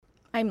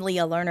I'm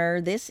Leah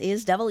Lerner. This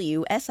is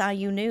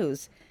WSIU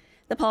News.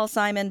 The Paul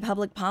Simon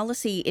Public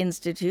Policy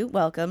Institute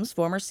welcomes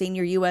former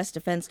senior U.S.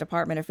 Defense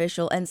Department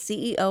official and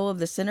CEO of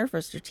the Center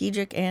for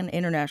Strategic and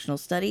International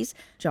Studies,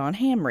 John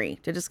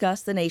Hamre, to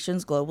discuss the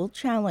nation's global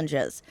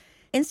challenges.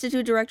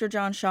 Institute Director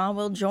John Shaw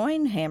will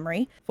join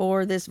Hamre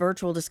for this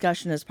virtual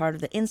discussion as part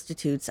of the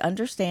Institute's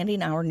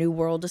Understanding Our New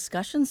World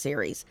discussion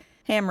series.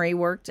 Hamre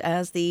worked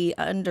as the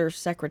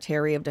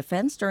Undersecretary of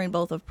Defense during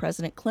both of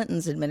President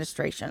Clinton's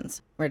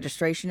administrations.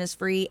 Registration is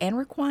free and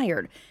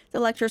required. The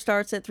lecture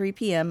starts at 3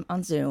 p.m.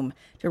 on Zoom.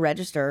 To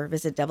register,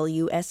 visit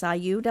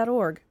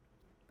WSIU.org.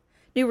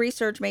 New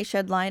research may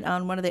shed light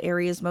on one of the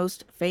area's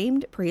most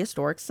famed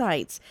prehistoric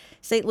sites.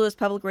 St. Louis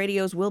Public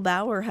Radio's Will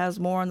Bauer has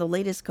more on the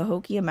latest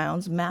Cahokia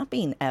Mounds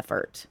mapping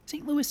effort.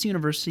 St. Louis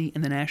University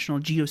and the National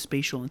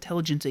Geospatial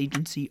Intelligence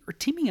Agency are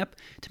teaming up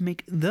to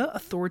make the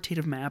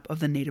authoritative map of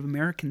the Native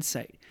American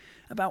site.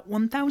 About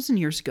 1,000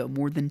 years ago,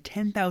 more than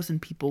 10,000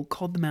 people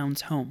called the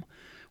mounds home.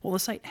 While the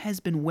site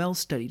has been well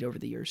studied over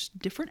the years,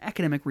 different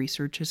academic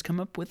research has come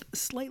up with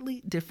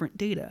slightly different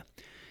data.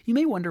 You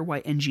may wonder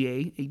why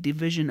NGA, a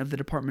division of the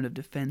Department of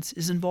Defense,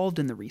 is involved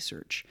in the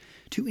research.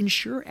 To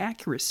ensure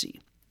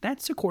accuracy.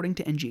 That's according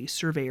to NGA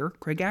surveyor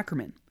Craig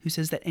Ackerman, who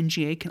says that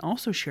NGA can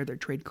also share their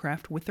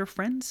tradecraft with their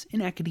friends in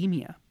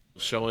academia.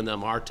 Showing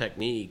them our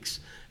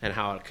techniques and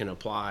how it can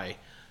apply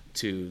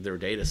to their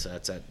data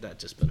sets, that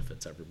just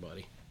benefits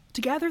everybody.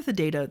 To gather the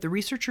data, the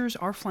researchers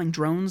are flying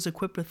drones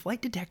equipped with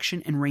light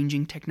detection and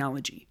ranging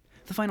technology.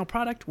 The final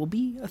product will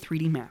be a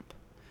 3D map.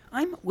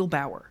 I'm Will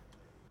Bauer.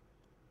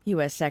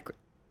 U.S.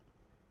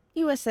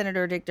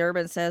 Senator Dick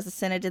Durbin says the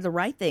Senate did the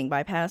right thing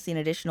by passing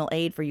additional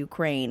aid for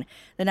Ukraine.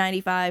 The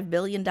 $95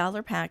 billion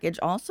package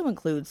also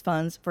includes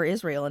funds for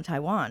Israel and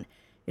Taiwan.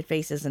 It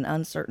faces an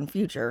uncertain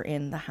future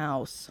in the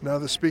House. Now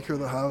the Speaker of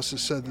the House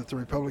has said that the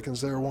Republicans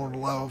there won't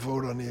allow a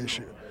vote on the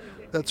issue.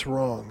 That's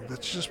wrong.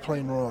 That's just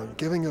plain wrong.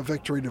 Giving a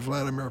victory to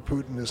Vladimir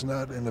Putin is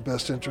not in the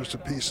best interest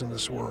of peace in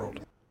this world.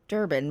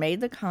 Durbin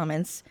made the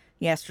comments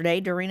yesterday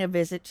during a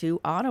visit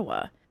to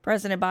Ottawa.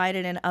 President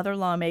Biden and other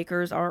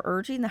lawmakers are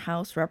urging the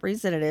House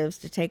representatives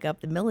to take up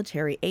the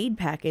military aid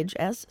package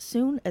as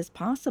soon as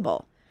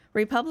possible.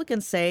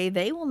 Republicans say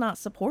they will not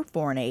support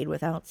foreign aid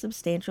without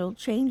substantial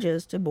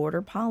changes to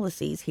border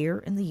policies here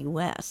in the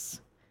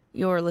U.S.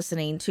 You're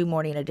listening to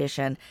Morning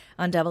Edition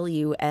on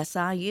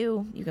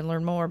WSIU. You can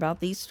learn more about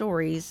these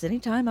stories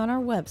anytime on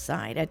our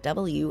website at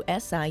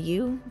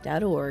WSIU.org.